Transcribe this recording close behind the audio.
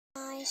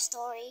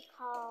story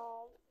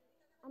called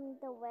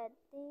The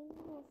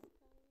Wedding.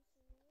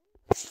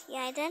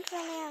 Yeah, I don't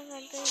really have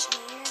a good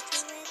name to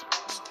it.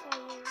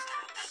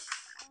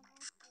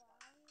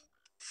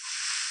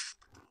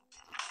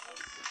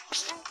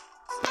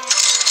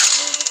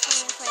 So you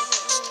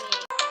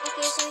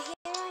okay, so here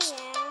I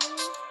am.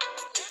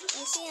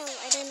 You see,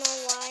 I don't know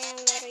why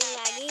I'm very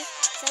laggy.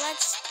 So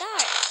let's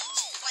start.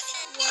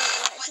 Well,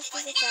 just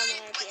use a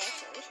camera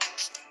actually.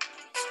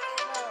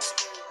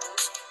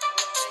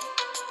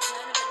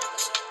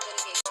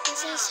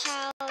 This is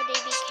how they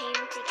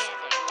became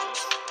together.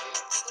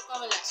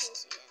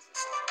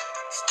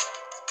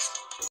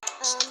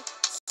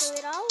 So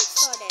it all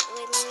started.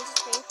 Wait, let me just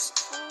bring some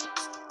phone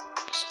here.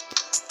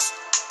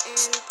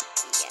 And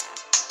yeah,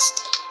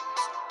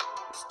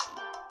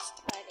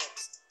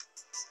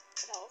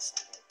 it all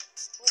started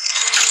with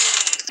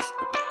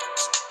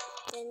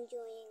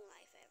enjoying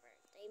life ever.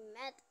 They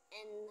met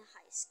in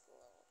high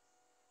school.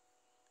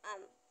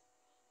 I'm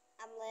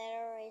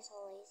literally so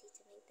lazy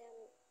to make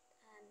them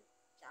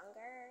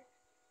younger.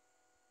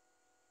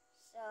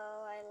 So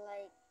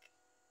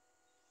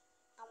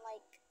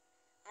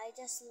I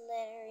just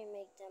literally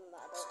make them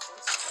adult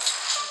instead.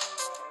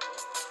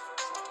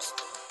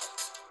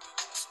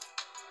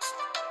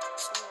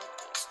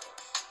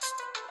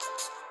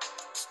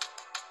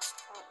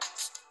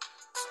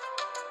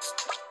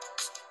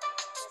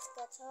 Let's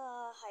go to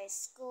a high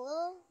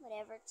school,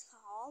 whatever it's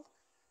called.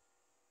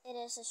 It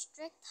is a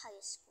strict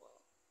high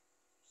school.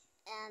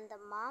 And the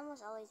mom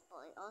was always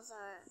bullied. Also,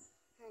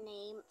 her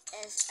name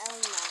is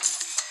Elma.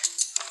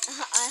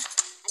 I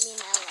mean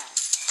Ella.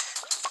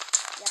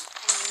 Yep,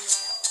 her name is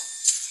Ella.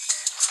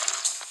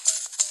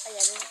 Oh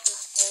yeah, this is the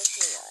school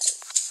she was.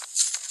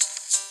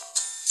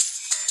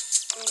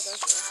 There you go,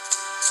 she was.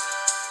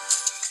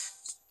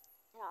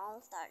 It all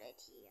started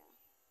here.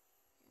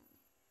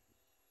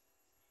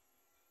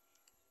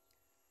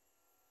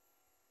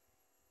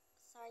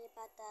 Sorry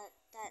about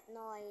that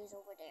noise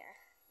over there.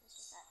 It's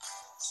just that.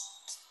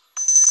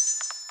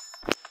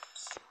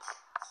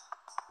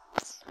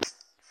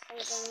 I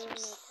don't even know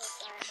if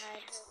I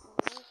hide her from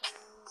me.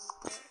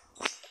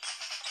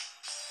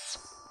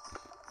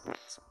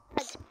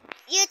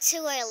 You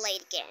two are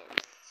late again.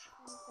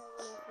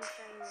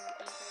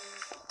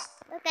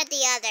 Look at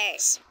the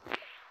others.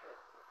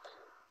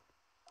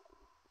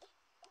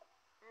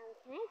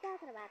 Can I go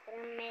to the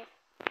bathroom, miss?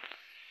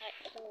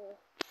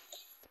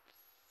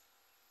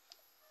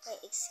 Wait,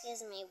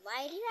 excuse me.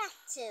 Why do you have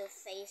two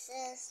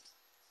faces?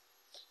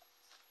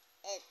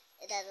 It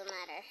doesn't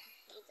matter.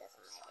 It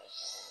doesn't matter.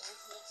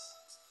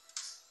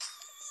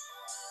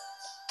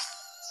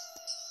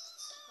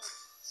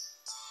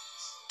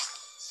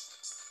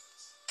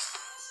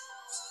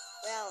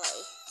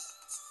 Really?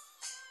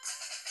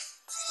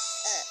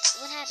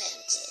 What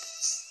happened, kid?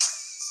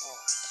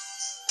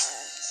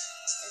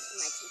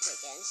 My teacher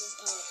again. She's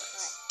going to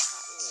cut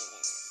me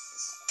again.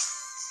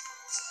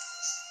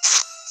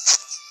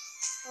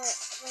 Okay.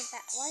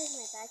 Why is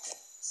my bag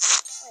here?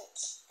 Wait.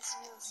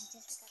 No, I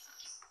just forgot.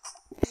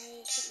 I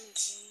took my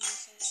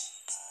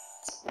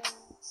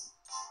phone,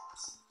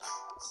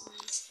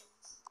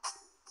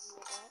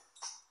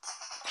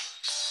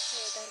 so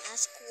don't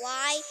ask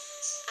why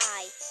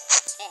I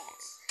am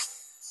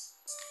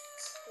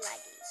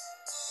laggy.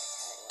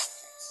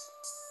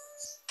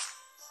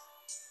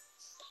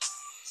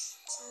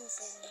 That's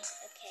how it works.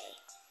 Okay.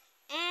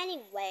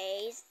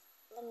 Anyways,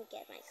 let me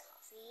get my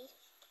coffee.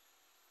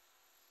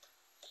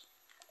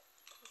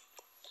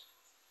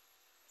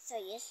 So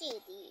you see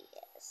these.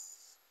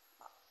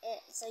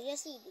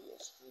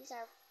 These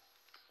are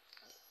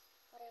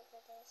whatever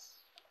this.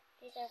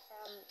 These are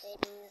from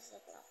things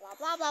blah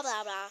blah blah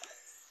blah blah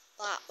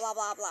blah blah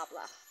blah blah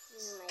blah.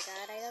 Oh my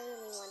god, I don't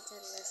really want to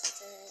listen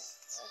to this.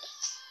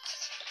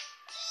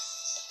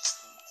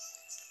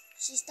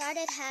 She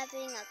started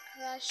having a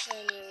crush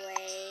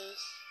anyways.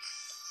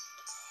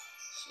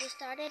 She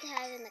started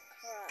having a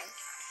crush.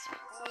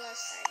 Lola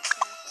started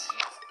having.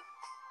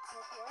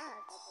 Which was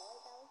the boy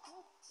that was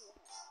next to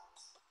her.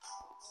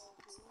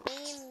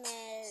 His name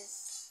is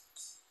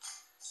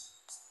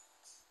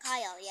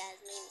Kyle. Yeah,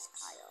 his name is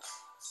Kyle.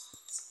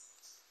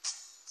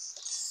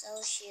 So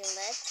she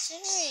literally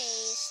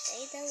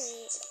stayed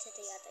away to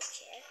the other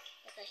chair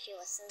because she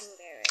was so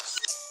embarrassed.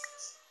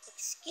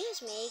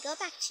 Excuse me, go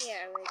back to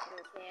your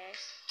original chair.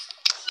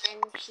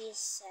 And she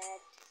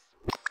said,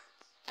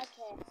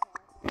 okay.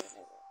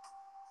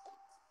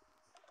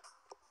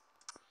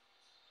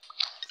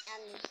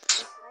 And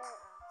Kyle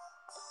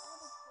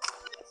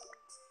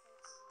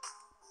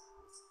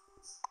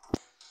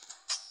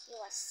he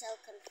was so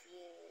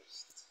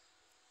confused.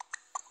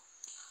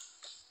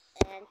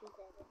 And he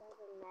said, it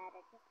doesn't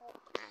matter, just don't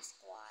ask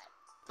why.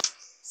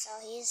 So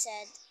he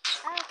said,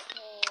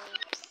 okay.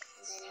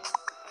 And then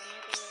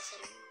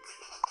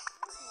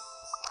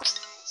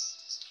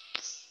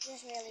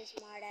he's really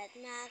smart at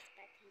math,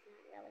 but he's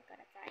not really good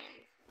at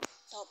science.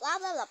 So blah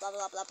blah blah blah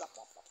blah blah blah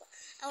blah blah.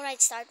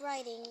 Alright, start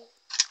writing.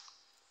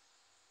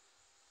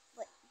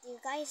 What do you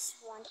guys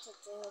want to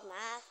do,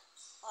 math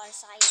or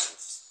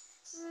science?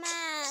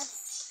 Math.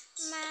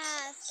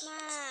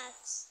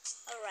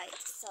 Alright,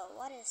 so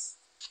what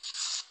is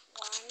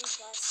 1 plus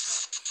 4?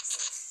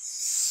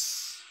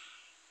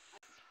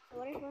 So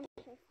what is 1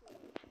 plus 4?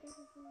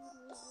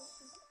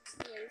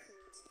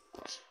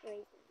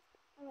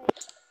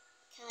 Alright,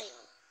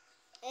 Kyle.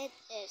 It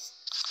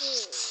is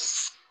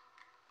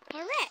 2.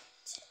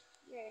 Correct!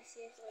 You're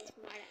seriously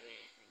smart at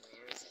math right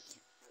now, I'm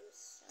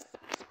sorry.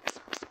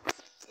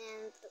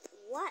 And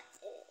what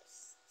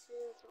is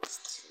 2 plus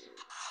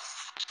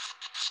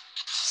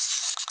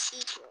 2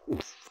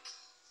 equals?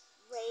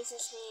 Raise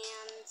his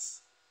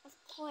hands. Of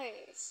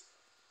course.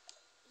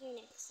 You're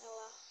next,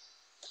 Ella.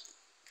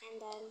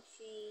 And then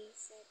she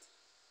said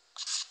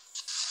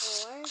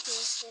 4. She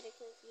was getting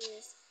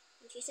confused.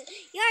 And she said,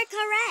 "You're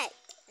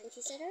correct!" And she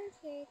said,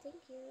 "Okay,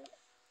 thank you."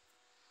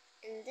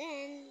 And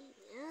then,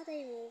 now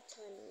they move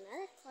to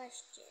another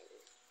question.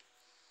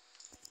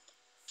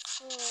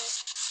 4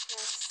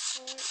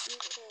 plus 4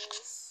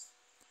 equals...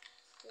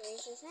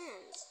 Raise his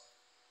hands.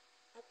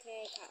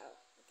 Okay, Kyle.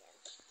 Again.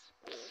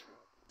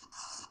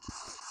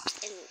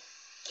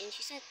 And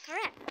she said,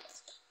 "Correct."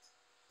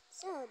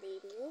 So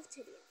they moved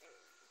to the other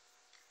one.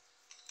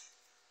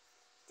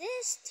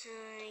 This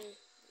time,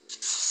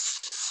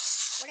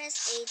 what is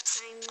 8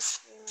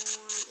 times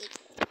 1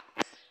 equal?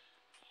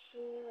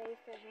 She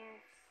raised her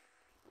hand.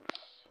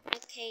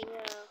 Okay,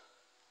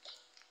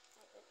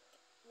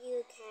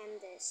 you can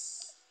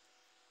this.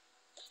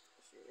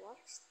 She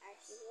walks down.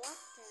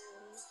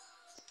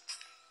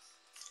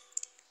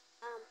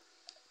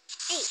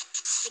 8,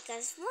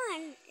 because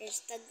 1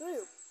 is the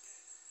group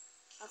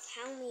of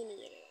how many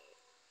it is.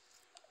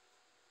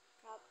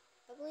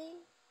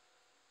 Probably.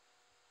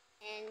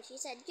 And she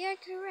said, "You're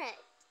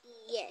correct."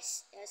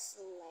 Yes, a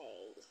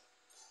sleigh.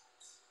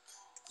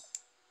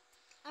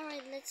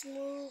 Alright, let's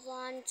move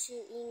on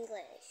to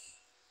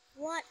English.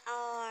 What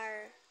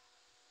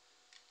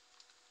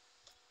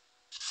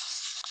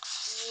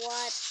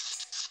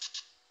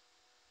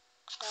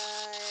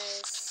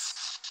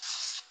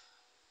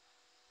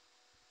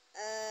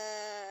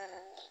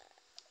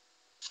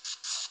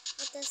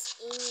does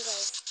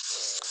English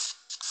do?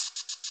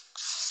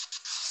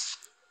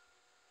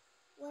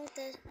 What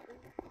does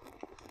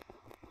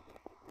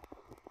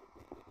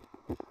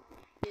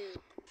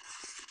do?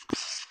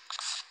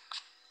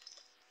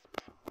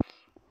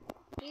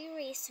 He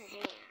raised her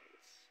hand.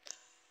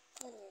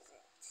 What is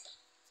it?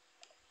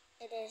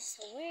 It is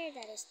a word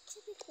that is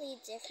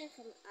typically different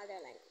from other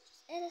languages.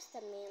 It is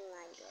the main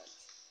language.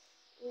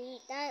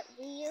 We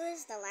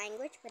use the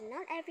language, but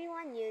not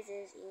everyone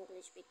uses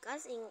English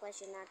because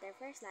English is not their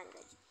first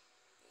language.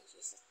 And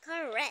she said,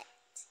 "Correct."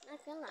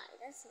 Not gonna lie,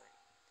 that's right.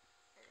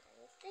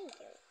 Thank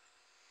you.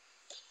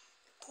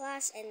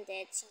 Class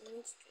ended.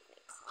 Someone's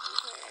doing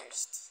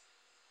conversed.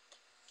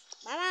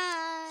 Bye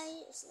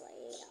bye. It's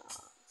later.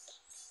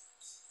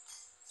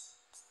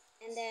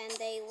 And then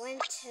they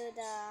went to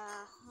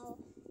the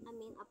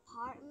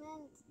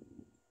apartment.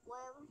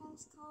 Whatever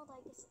that's called, I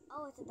guess.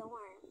 Oh, it's a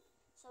dorm.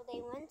 So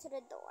they went to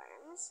the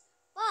dorms,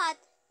 but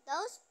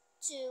those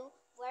two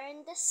were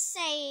in the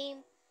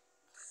same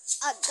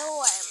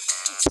dorm.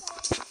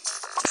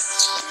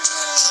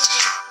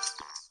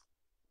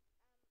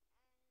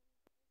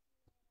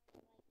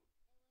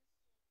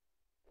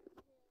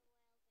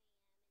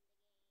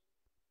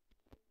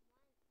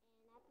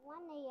 And at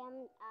 1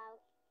 a.m.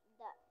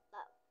 The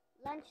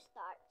lunch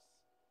starts.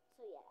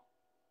 So yeah.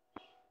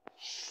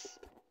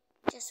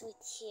 Just wait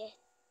here.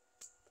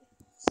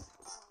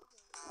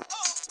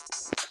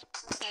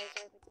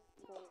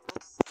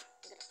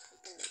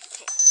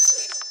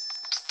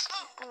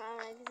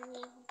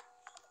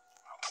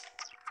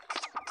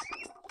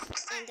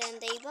 And then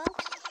they both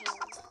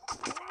came.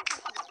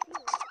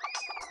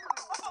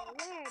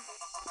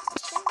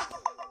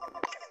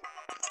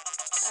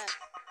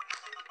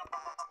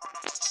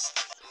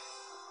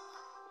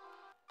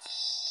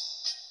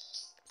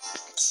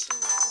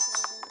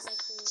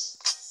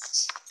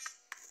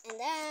 And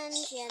then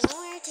she had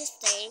nowhere to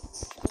stay.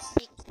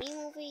 We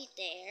move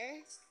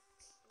there.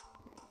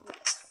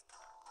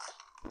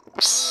 I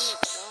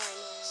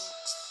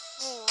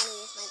want to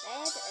use my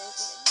bed and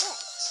do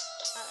this.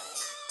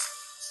 Alright.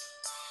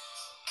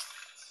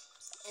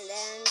 And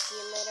then she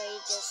literally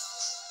just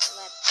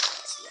slept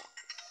there. Yeah.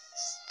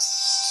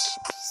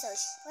 So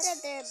she put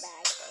their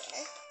bag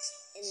there.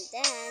 And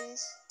then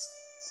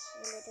she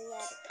literally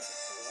had to put it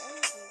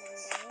there. And then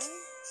there.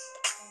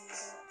 And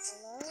then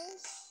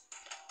close.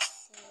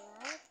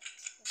 Select.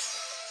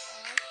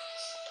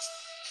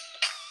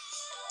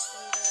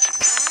 And the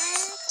bag.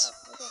 Oh,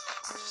 look at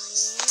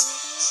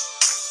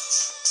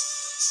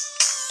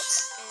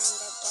and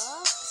the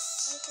box,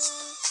 I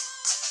guess.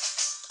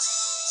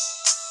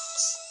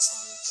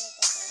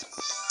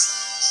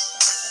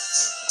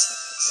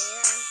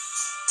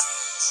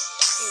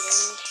 And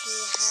then he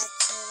had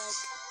to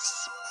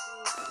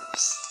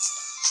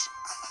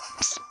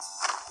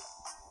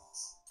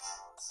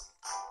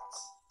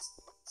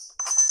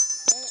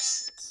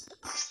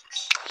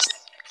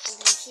and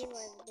then she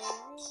was very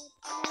down.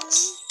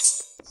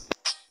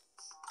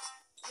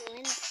 He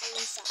went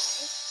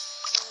inside,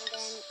 and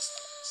then he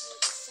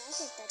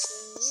decided that he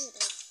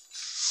needed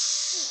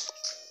So,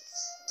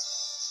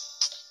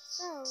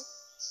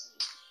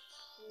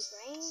 we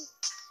bring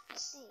the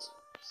thing.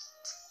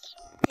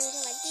 She was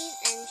like these,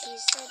 and she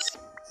said,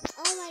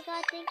 "Oh my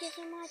God, thank you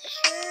so much,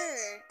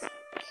 sure."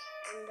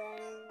 And then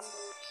we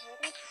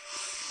put it.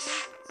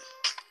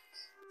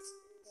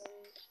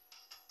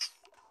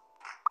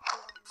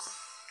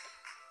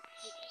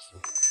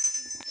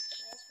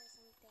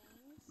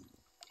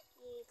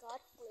 We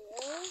got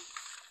glue,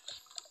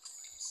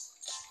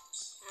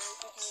 and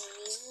for some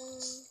reason,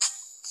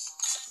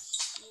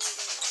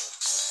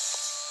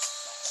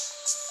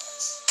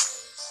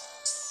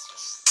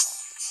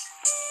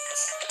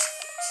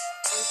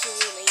 I'm too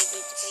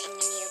lazy to bring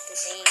any of the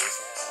things,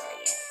 so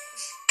yeah.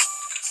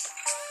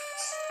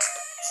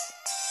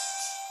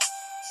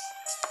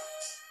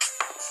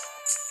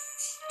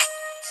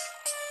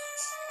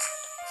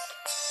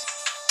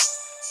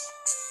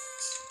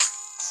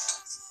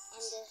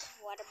 And this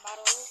water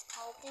bottle is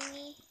helping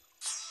me.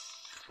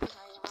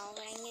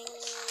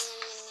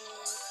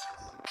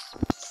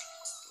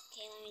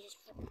 Okay, let me just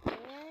put it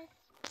here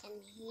and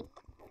here.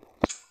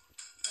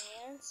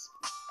 There.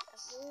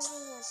 I really want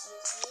to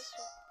use this.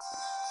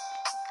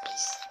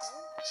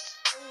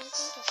 I don't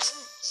think it's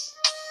not.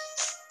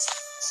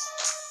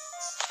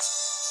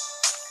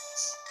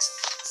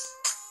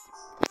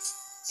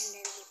 And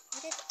then we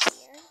put it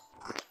here.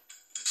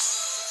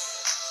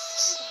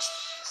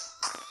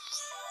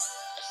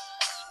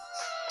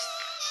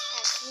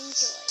 As you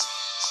enjoy.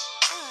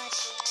 But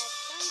we had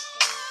something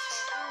for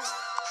her.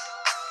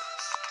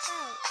 So,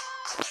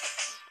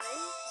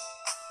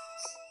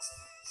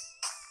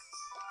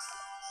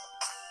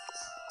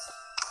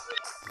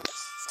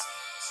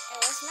 it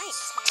was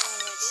nighttime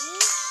already.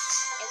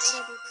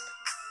 Everybody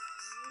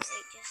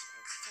they just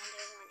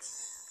pretended running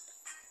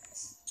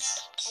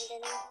around. And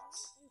then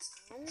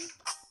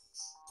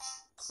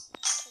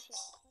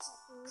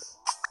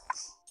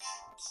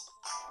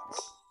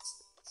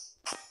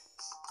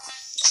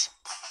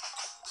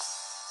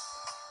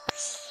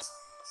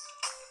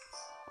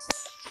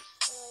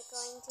we're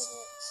going to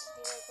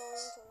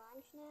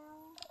lunch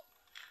now.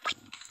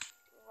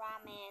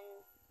 Ramen.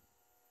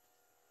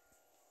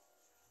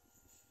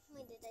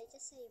 Wait, did I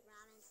just say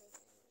ramen place?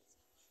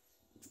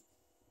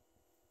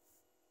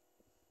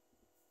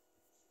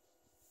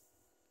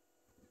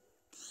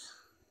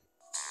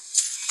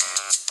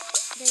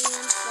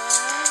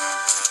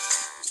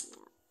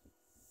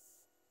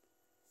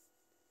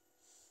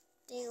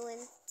 They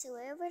went to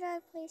wherever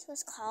that place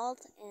was called,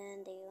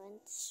 and they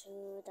went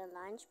to the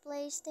lunch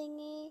place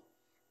thingy.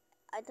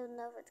 I don't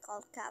know if it's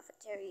called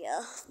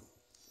cafeteria.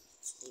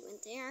 So they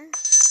went there.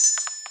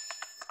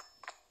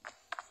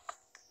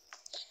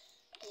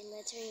 They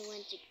literally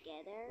went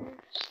together.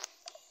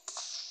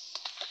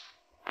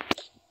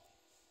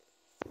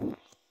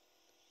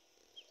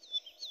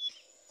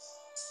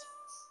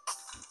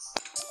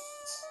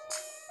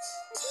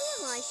 I didn't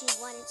realize she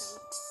wanted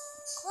some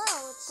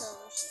clothes, so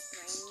she's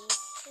bringing me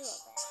two of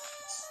them.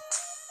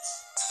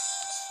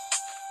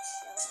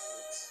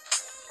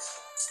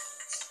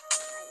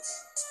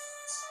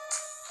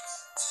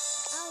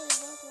 Oh, we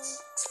both want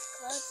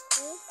clothes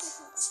too?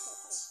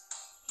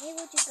 Hey,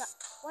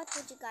 what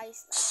would you guys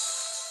like?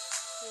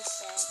 He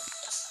said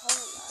a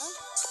cola,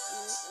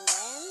 and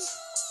then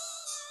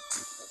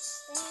this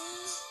thing,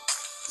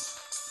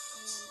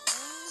 and then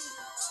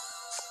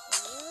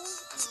for you,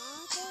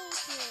 thank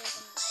you.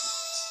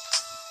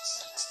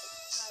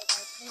 Sorry, I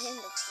put in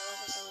the floor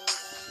for some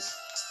reason.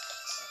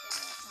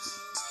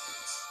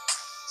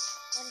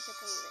 What is your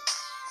favorite?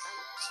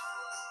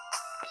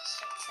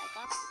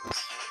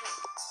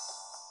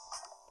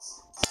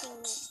 Thing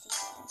next to you.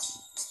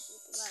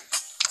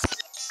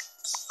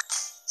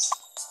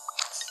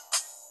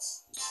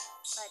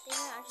 But they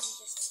were actually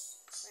just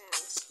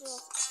friends.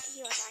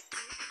 He was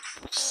acting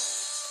friends.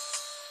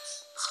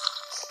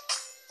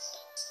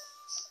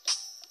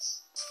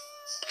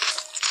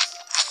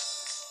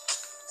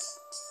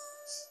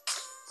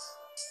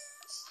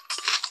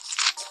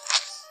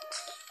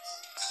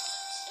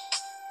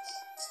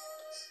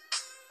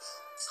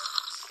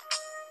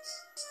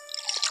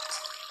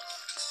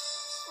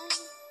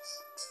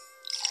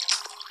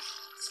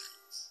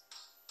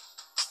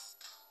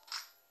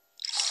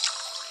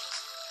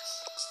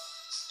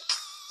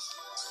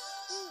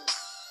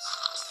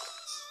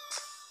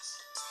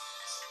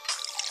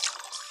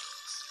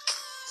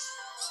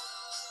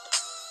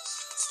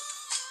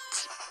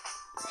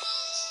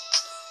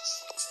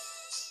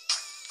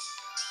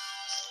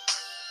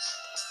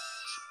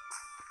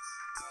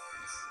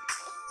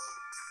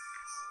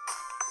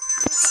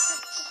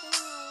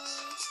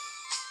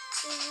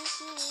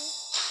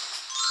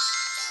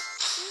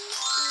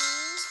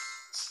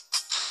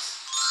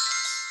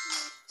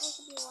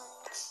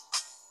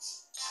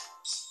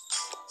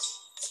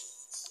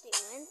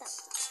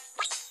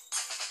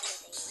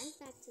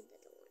 Back to the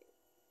dorm.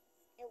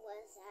 It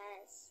was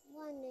at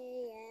 1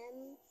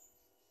 a.m.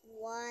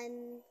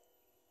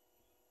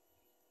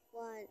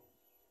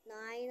 9,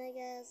 I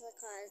guess,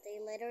 because they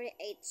literally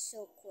ate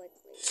so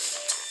quickly.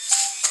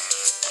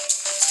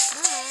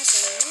 But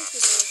they went to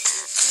go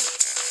snack.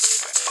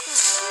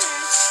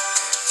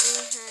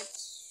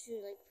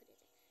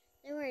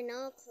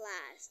 no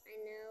class. I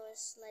know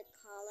it's like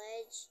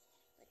college,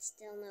 but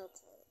still no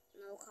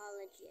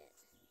college yet.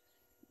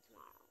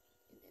 Tomorrow.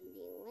 And then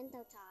they went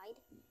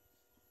outside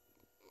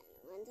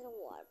and went to the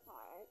water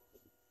park.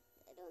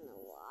 I don't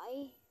know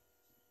why.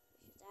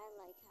 Because I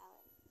like how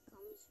it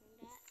comes from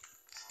that.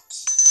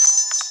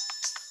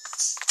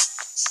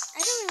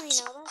 I don't really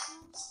know that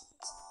song.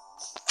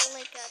 They're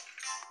like a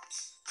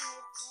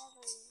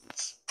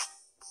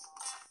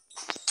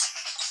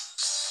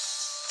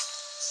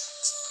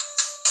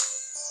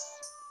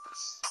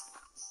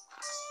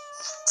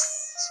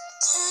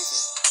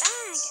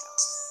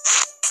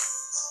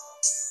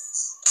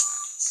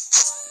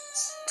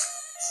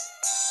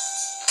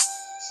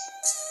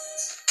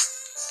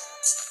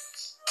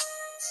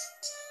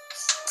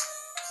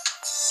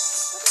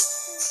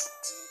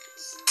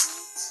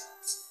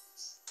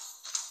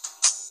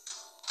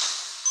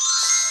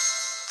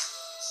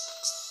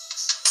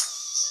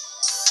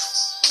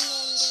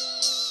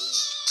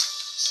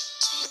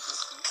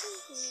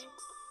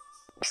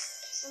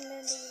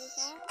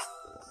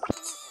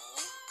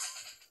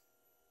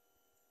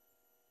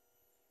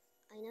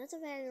I know it's a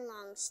very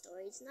long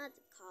story. It's not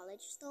a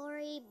college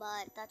story,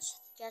 but that's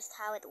just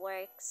how it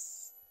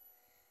works.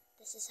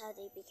 This is how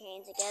they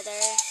became together.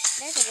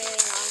 There's a very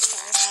long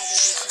story how they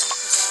became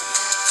together.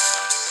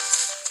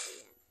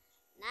 Yeah.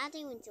 Now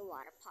they went to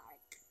water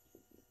park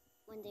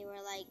when they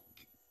were like,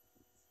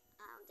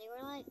 I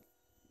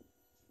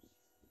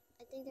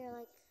think they were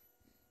like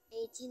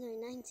 18 or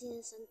 19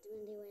 or something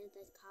when they went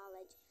to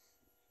college.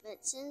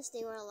 But since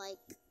they were like,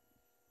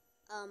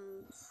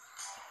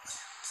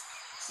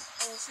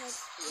 it was like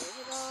years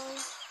ago,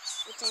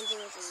 pretend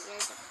it was a year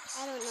ago,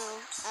 I don't know,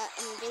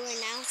 and they were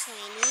now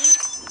 20.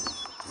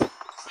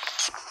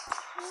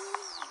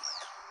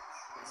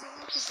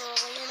 People,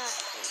 when you're not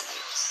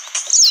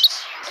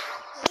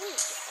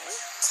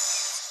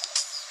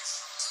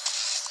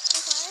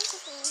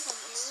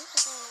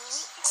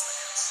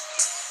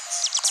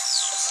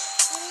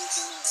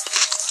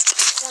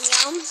Yum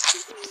yum.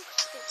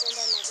 Pretend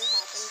that never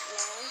happened,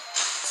 yeah.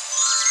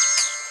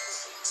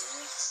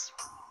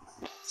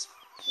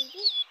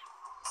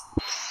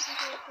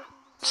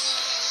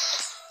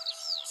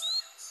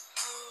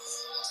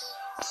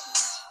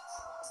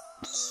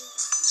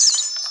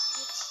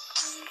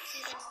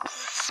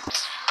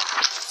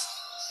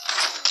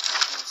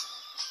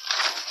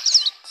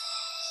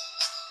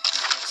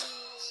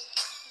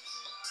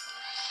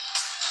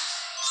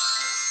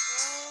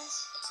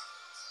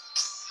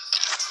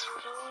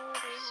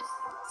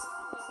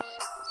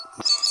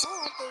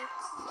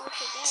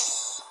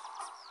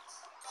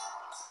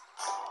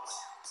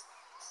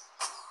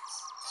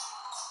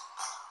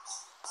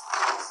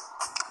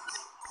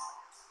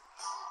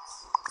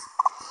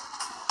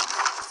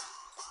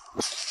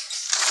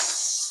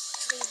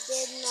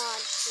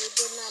 They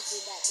did not do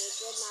that. They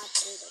did not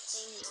do the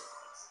thing.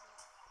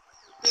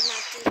 They did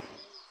not do that.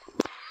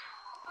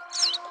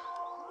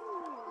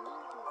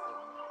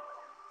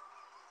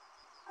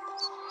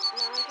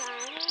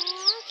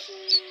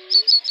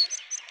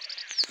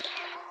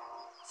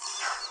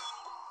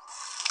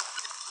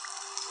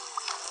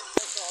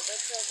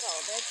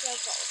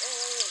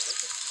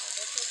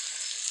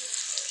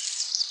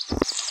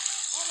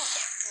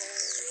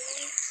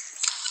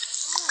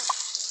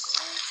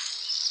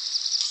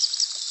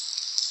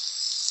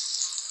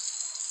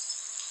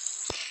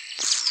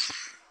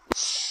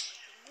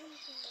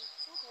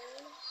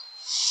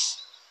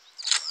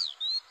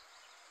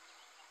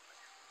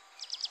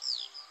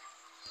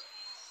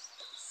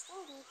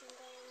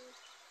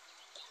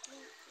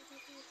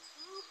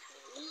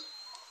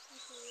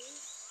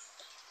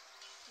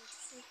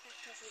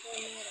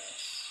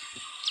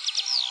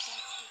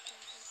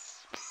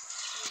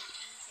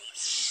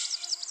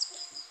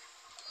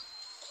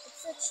 It's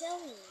so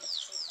chilly.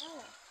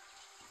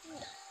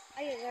 I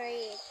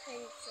agree. It's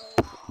pretty chilly.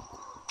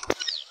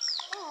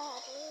 I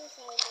believe I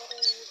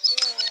literally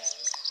did.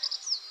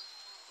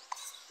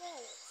 Still,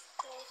 it's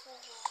still so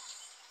hot.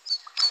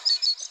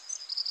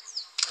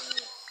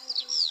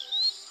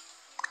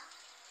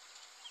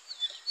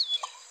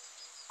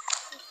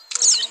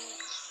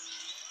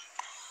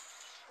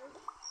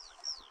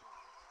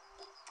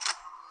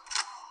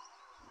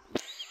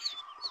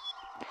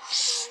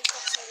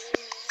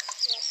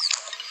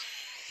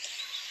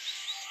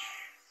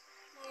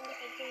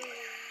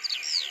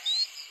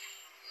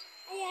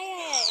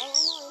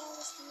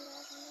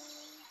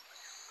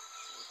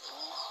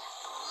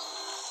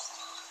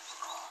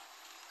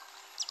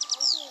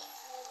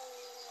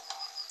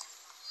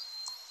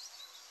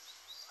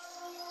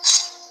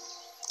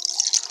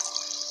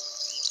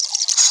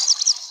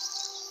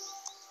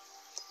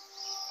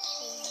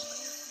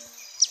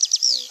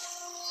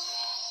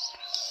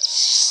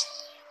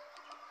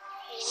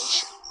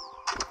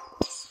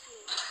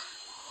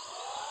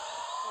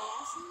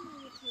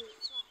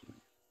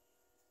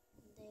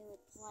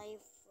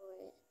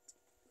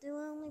 They will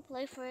only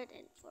play for it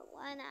for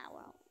 1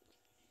 hour.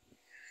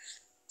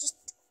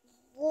 Just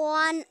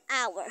 1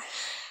 hour.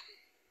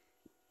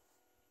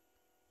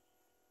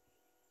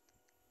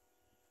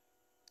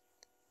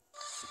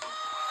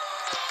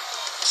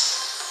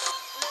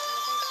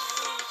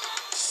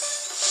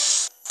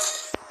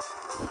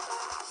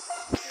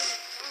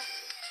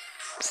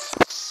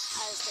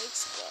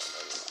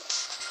 exploded.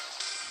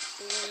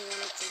 We really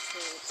wanted some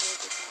food, so we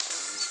did that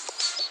one.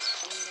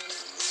 And then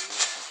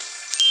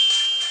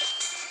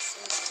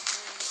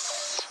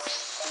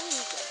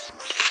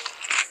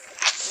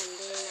and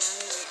then now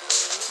we were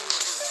going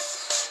somewhere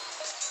else.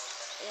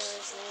 There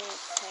was no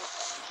pet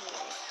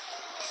here.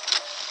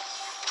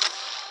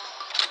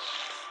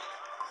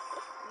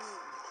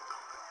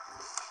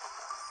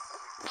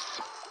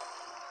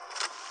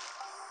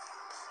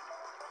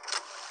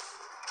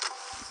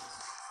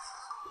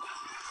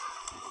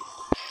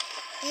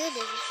 Here it is,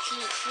 it's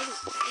kind of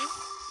pretty.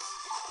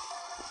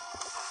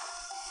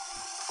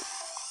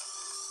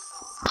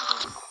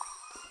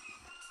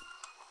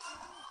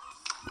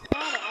 I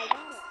got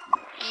it.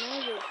 No,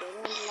 you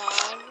didn't,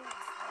 love.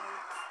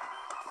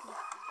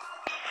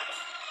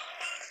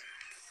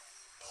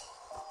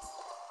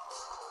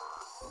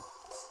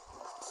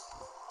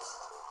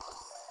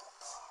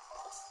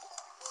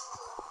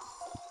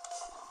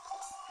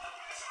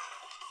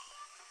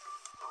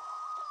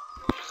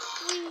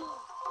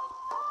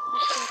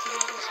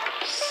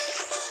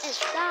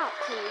 Stop,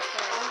 please,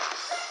 sir.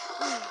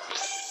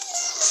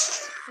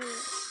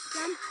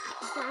 Jump.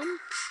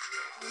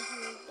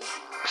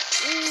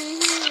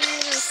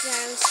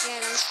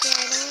 I'm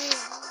scared.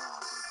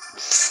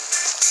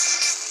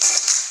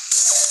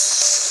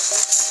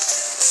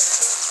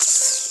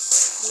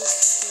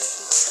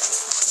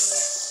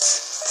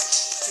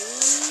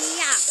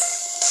 Yeah.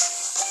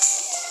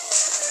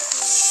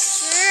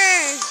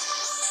 Sure.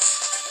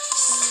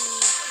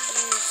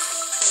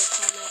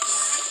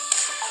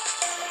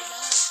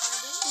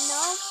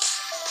 No,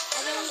 I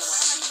don't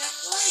see.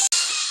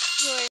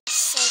 You're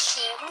so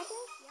sure about this?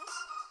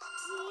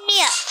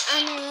 Yeah. I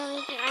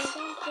don't think I have to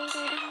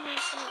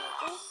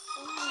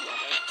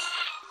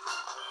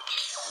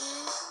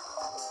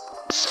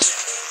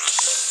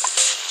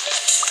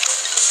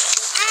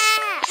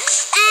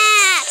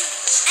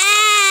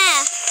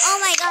Oh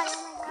my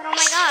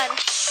god.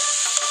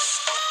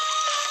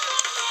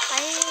 I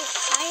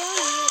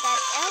knew that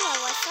Ella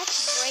was such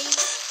a brave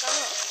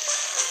girl.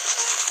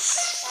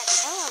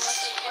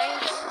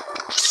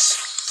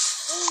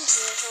 Thank you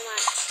so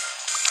much.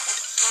 That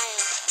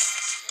child.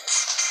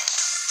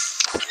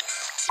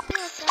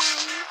 You're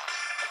done.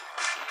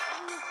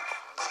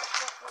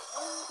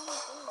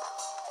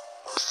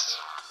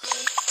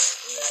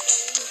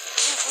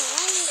 What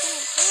are you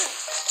gonna do?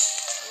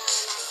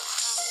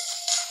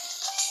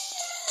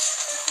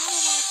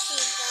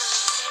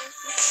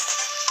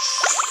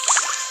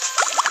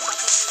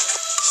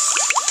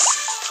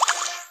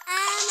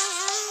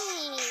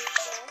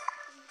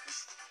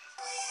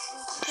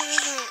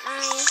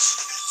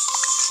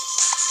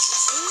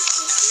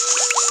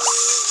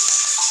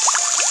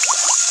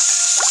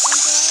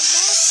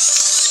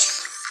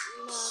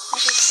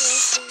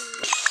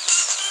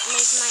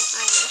 Make my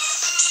eyes.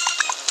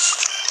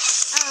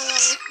 I don't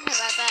really care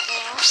about that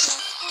now. Let's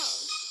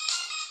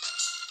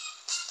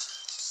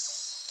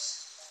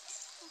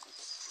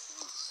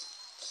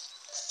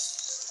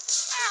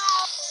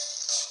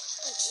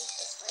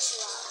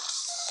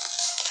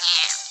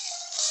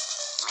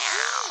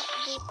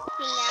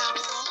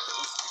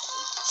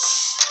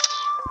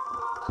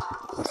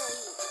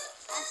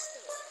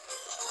go.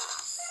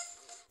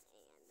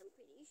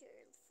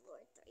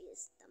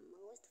 Is the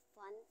most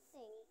fun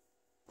thing,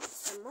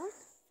 the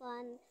most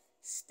fun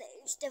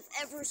stage they've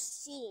ever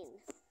seen.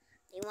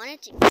 They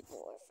wanted to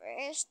explore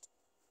first,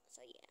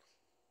 so yeah.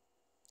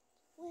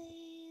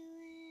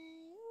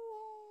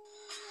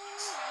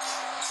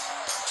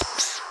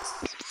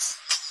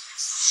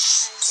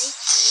 As they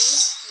came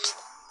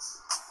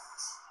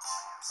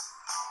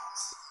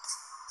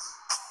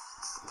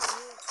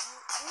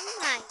oh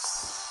my.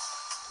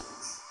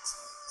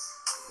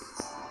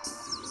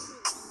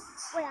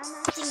 Wait, I'm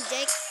acting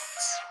Jake.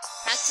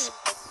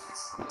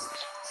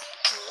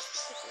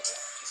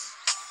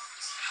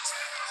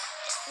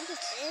 What is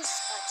this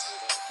button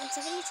do? Can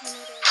somebody tell me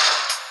to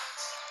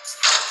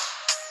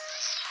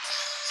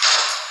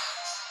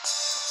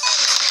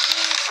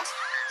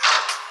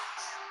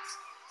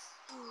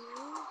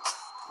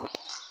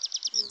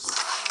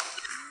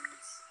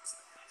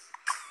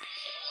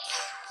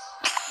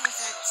I'm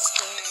not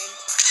scared.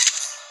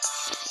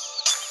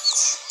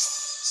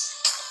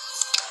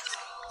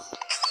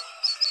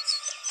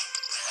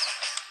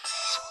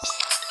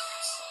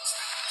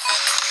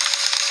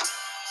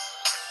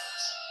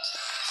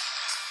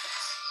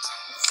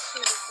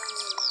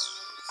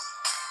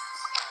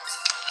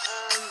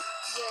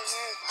 Your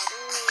hair,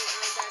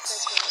 that's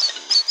okay.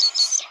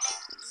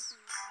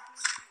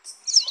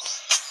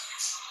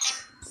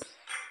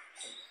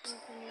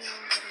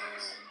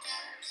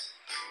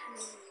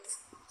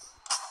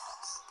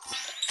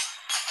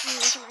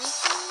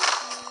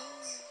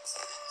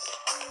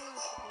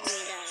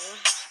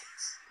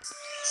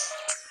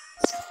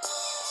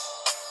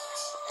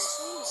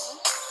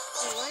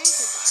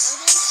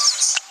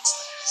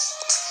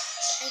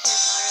 I can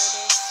borrow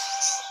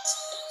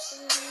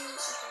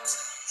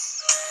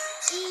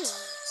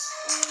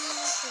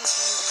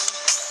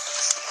this.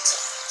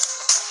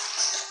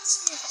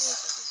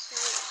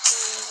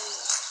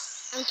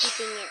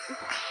 eating it. I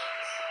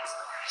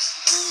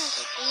don't have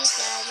to eat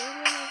that. Maybe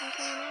I'm making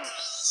something else.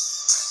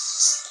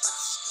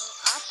 Let's go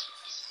up.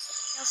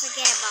 Don't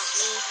forget about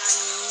me,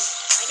 honey.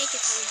 Why did you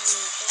call me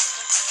honey? Just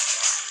why.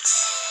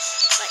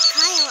 But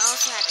Kyle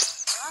also had a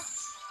crush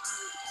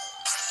on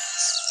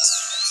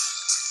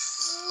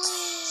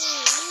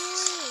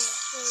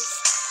there's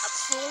a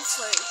pool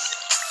for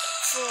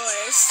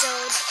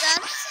soda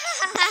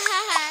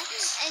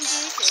and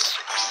juices.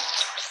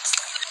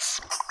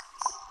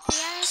 The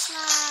other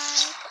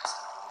slide.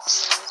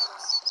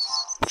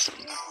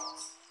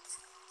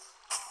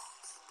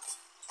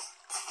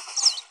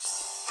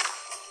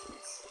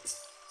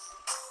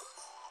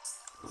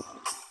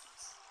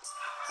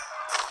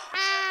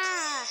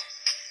 Ah!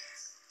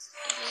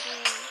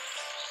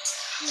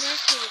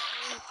 That's pretty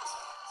fun.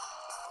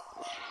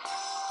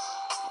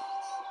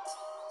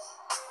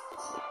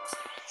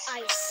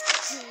 Ice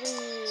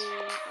cream.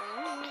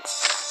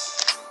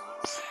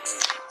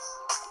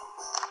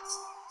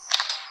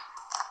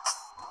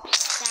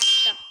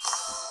 Stacked up.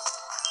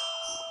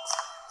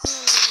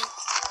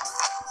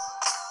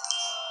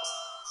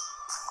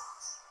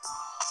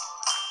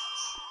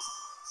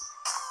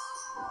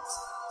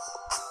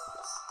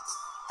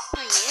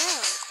 Oh yeah,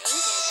 thank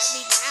you. That'd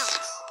be brown.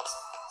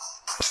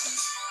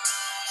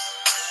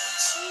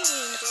 I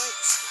really enjoyed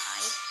the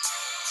slide.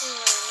 It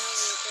was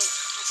really a great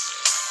couple.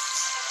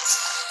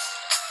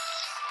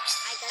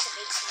 I got a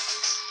big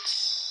slide now.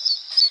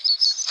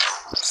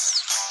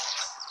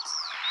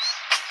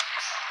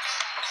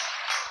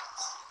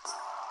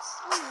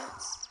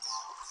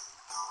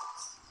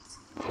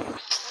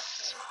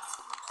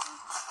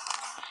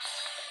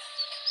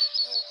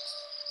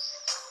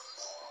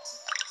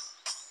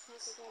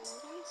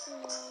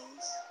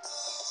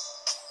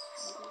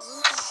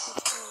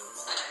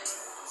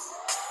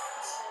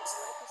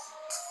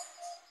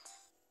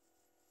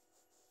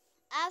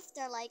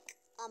 After like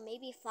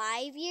maybe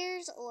 5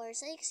 years or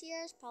 6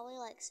 years, probably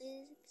like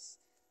six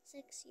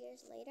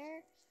years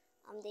later,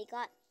 they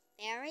got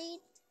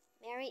married,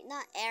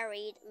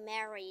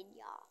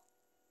 y'all.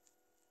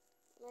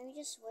 Let me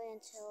just wait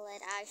until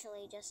it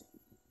actually just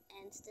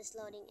ends. This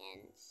loading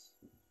ends,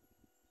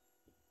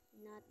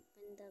 not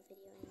when the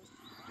video ends.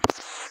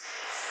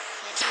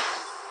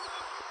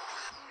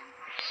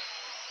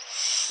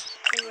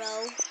 The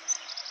row.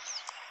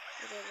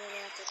 I did really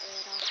have to throw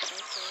it off, but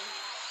okay.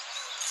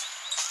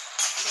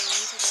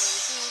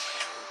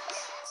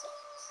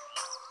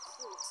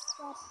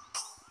 Stop.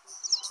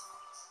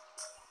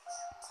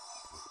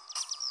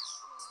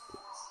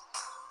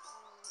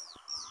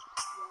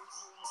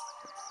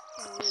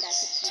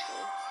 That's a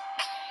people.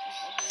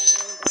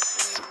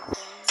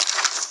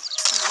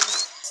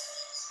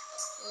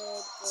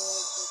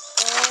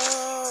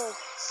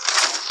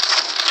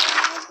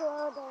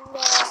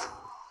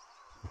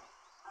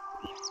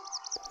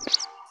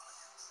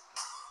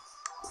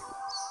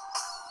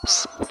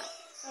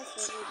 That's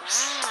really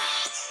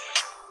bad.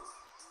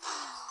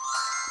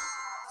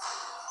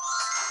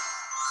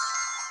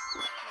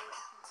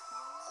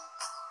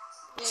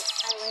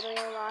 I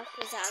literally lost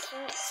his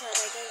outfit, so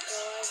they didn't go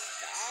as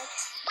bad.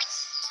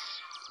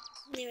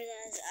 Near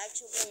his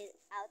actual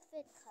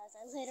outfit, because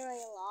I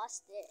literally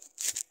lost it.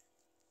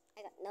 I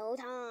got no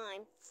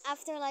time.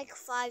 After like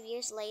 5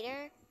 years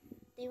later,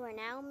 they were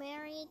now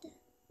married,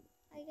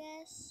 I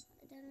guess.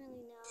 I don't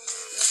really know.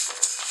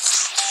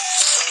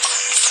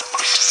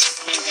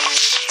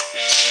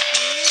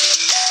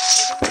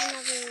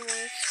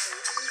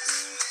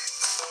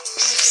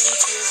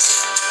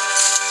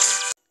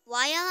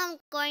 While I'm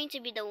going to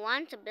be the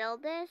one to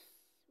build this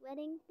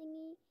wedding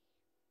thingy,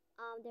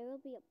 there will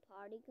be a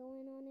party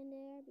going on in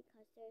there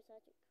because there's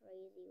such a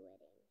crazy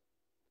wedding.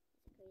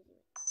 It's crazy.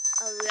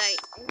 Oh right,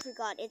 I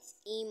forgot. It's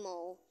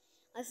emo.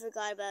 I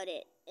forgot about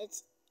it.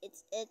 It's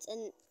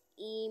an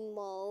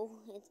emo.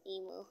 It's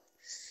emo.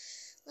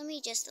 Let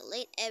me just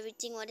delete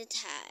everything what it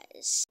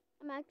has.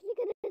 I'm actually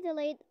gonna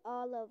delete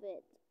all of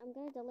it. I'm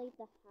gonna delete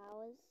the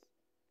house,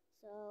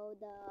 so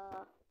the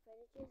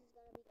furniture is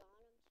gonna be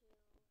gone until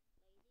lazy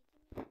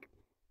to make.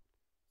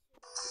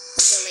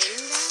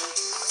 Deleting that.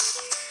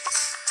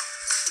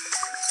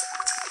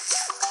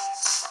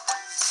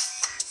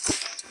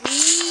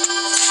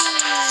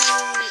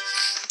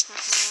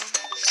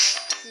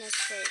 Let's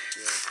put it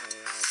here.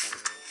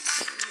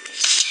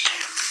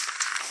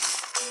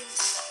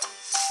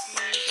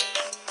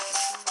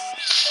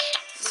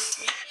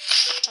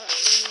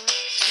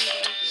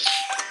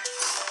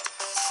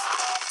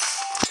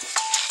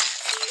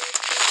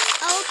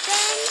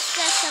 Open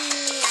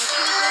sesame. I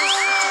can't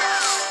wait.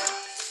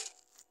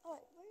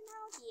 Alright, we're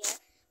now here.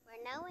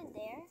 We're now in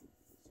there.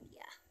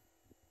 Yeah.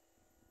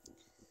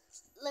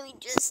 Let me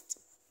just.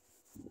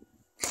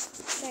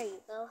 There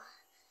you go.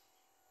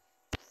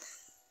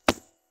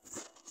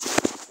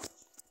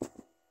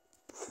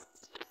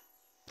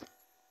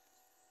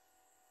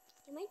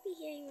 You might be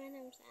hearing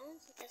random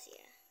sounds because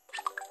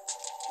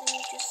let me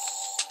just.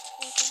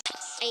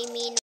 I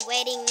mean,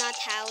 wedding, not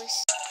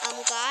house.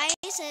 Guys,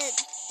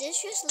 this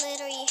just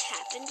literally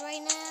happened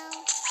right now.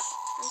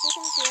 I'm so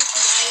confused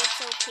why it's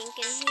so pink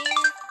in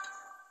here.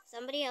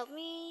 Somebody help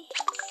me.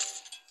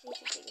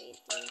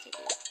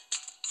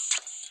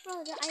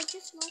 Bro, I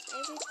just lost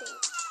everything.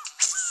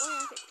 What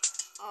happened?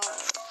 Oh,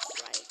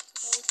 right.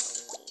 Don't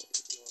tell me.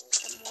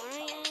 The more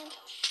I add,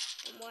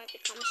 the more it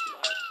becomes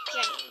more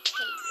getting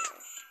heavier.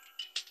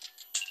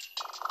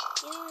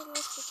 You know what?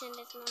 Let's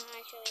pretend it's not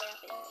actually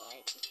happening,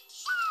 right?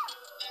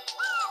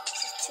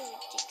 This is too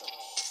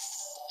ridiculous.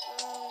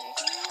 There's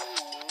no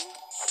more.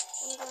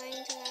 I'm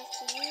going to have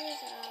to use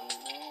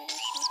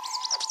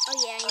oh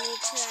yeah, I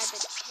need to add the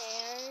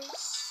chairs.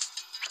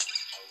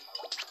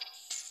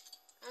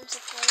 I'm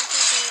supposed to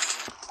do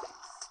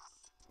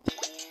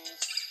yes.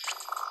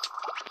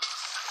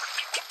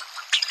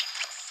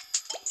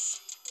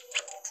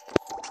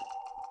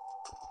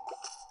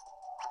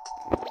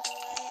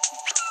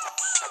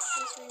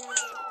 Yes, we're not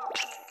able to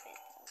carpet.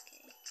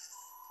 Okay.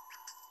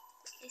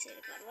 I swear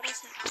to God, what is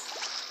happening?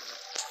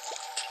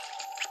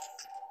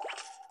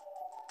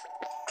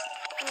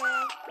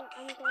 Well,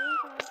 I'm going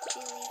to have to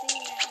be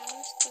leaving the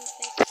house to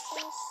fix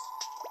this.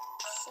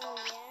 So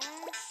yeah,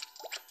 that's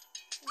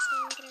what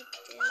I'm gonna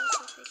do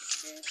to fix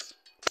this.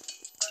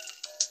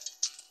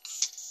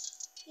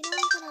 You know,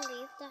 I'm gonna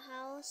leave the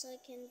house so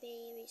it can be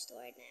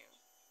restored now.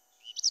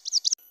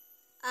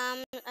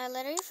 I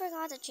literally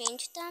forgot to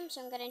change them,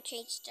 so I'm gonna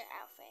change their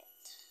outfit.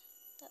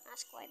 Don't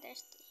ask why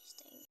there's these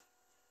things.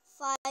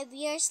 5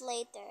 years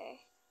later,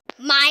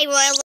 my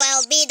world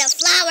will be the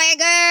flower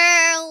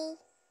girl.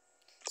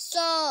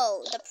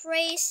 So the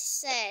priest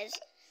says,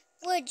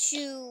 "Would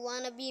you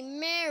wanna be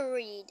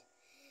married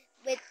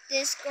with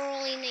this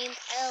girlie named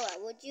Ella?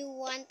 Would you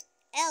want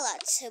Ella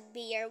to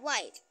be your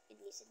wife?" And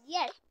we said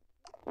yes.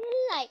 Would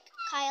you like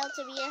Kyle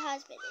to be your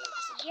husband? And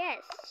we said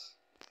yes.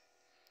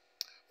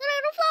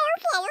 Little flower,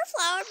 flower,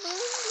 flower, bloom,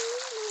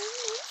 bloom,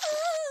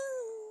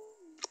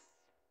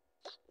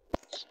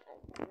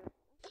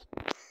 bloom.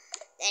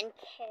 Then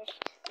kiss.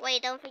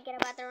 Wait, don't forget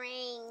about the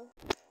ring.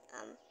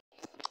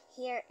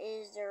 Here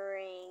is the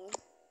ring.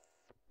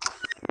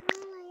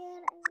 Oh my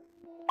God, I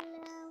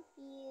love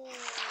you.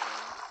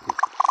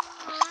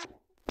 Aww,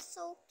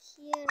 so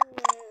cute.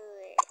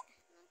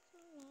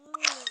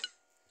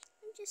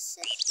 I'm just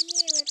sit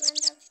here with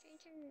random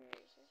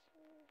strangers.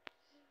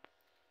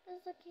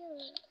 That's so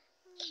cute.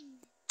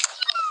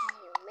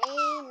 You may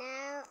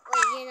now.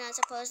 Wait, you're not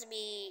supposed to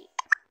be.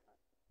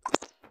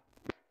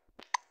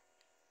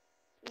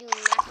 You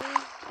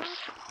nothing.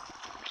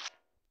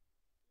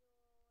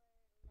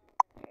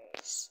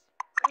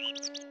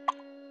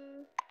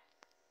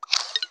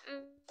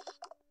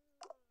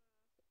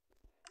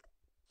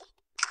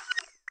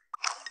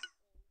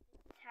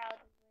 How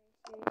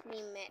the words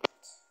usually met.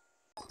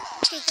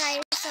 Okay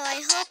guys, so I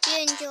hope you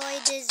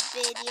enjoyed this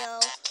video.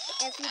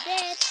 If you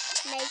did,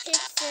 make sure to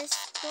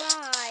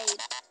subscribe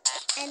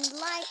and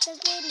like the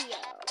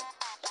video.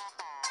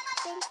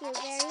 Thank you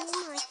very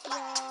much.